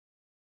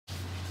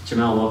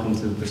Jamal, welcome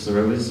to Bristol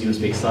Rovers. You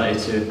must be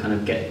excited to kind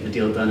of get the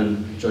deal done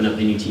and join up with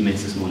your new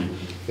teammates this morning.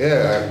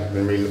 Yeah, I've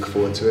been really looking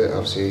forward to it.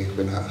 Obviously,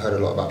 heard a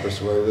lot about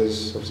Bristol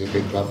Rovers. Obviously,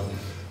 a big club.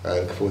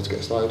 Looking forward to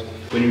getting started.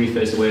 When were you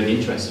first aware of the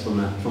interest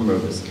from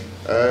Rovers?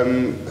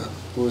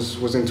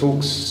 Was in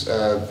talks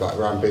like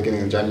around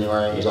beginning of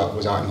January.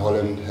 Was out in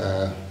Holland.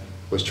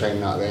 Was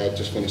training out there.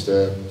 Just finished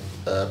a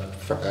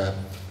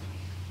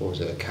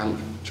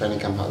training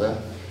camp out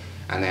there,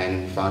 and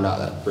then found out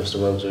that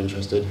Bristol Rovers were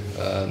interested.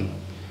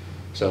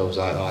 So I was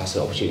like, it's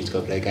an opportunity to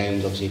go play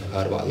games. Obviously,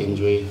 heard about the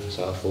injury,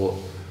 so I thought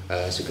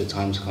it's a good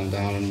time to come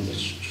down and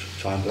just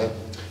try and play.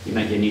 You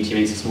met your new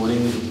teammates this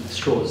morning.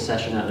 Short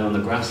session out there on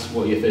the grass.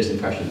 What were your first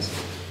impressions?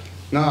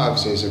 No,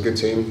 obviously it's a good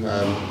team.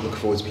 Looking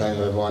forward to playing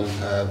with everyone.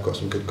 Got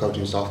some good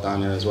coaching staff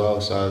down here as well,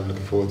 so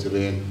looking forward to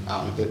being out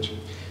on the pitch.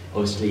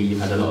 Obviously,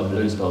 you've had a lot of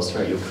loan spells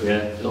throughout your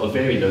career, a lot of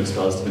varied loan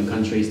spells, different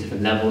countries,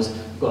 different levels.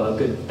 You've got a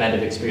good bed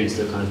of experience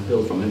to kind of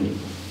build from, haven't you?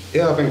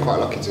 Yeah, I've been quite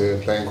lucky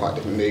to play in quite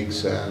different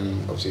leagues,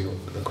 obviously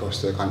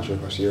across the country,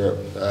 across Europe.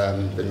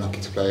 Been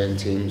lucky to play in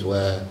teams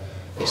where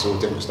it's all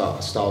different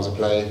styles of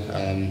play.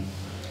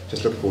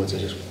 Just looking forward to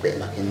just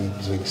getting back in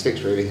between the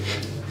sticks, really.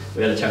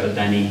 We had a chat with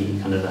Danny. He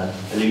kind of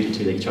alluded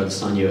to that he tried to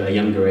sign you at a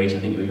younger age. I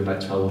think you were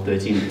about 12 or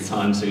 13 at the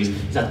time, so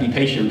he's had to be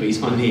patient, but he's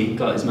finally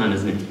got his man,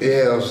 hasn't he?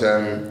 Yeah,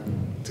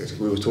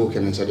 we were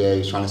talking and said he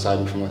was trying to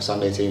sign me for my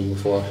Sunday team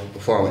before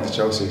I went to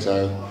Chelsea,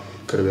 so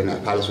could have been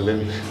at Palace with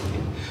him.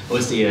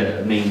 Obviously,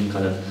 a main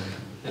kind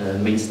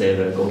of mainstay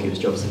of a goalkeeper's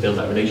job is to build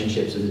that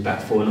relationships with his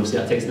back four, and obviously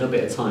that takes a little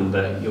bit of time.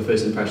 But your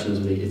first impressions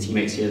with your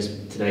teammates here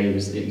today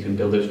was that you can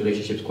build those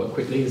relationships quite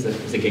quickly as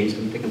the games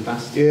come thick and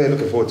fast. Yeah,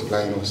 looking forward to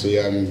playing. Obviously,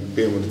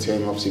 being with the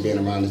team, obviously being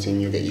around the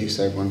team, you'll get used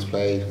to everyone's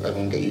play.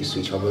 Everyone get used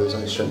to each other's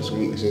strengths and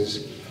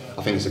weaknesses.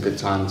 I think it's a good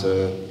time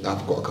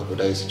I've got a couple of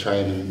days to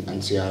train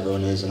and see how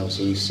everyone is, and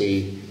obviously you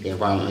see the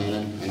environment in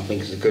it, and I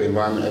think it's a good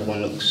environment.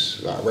 Everyone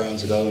looks like raring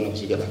to go and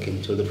obviously get back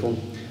into a good form.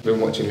 I've been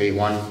watching League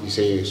One. You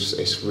see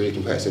it's really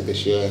competitive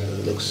this year.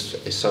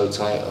 It's so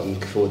tight. I'm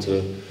looking forward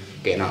to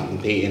getting out and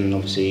competing and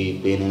obviously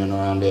being in and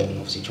around it and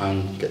obviously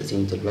trying to get the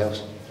team to the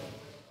playoffs.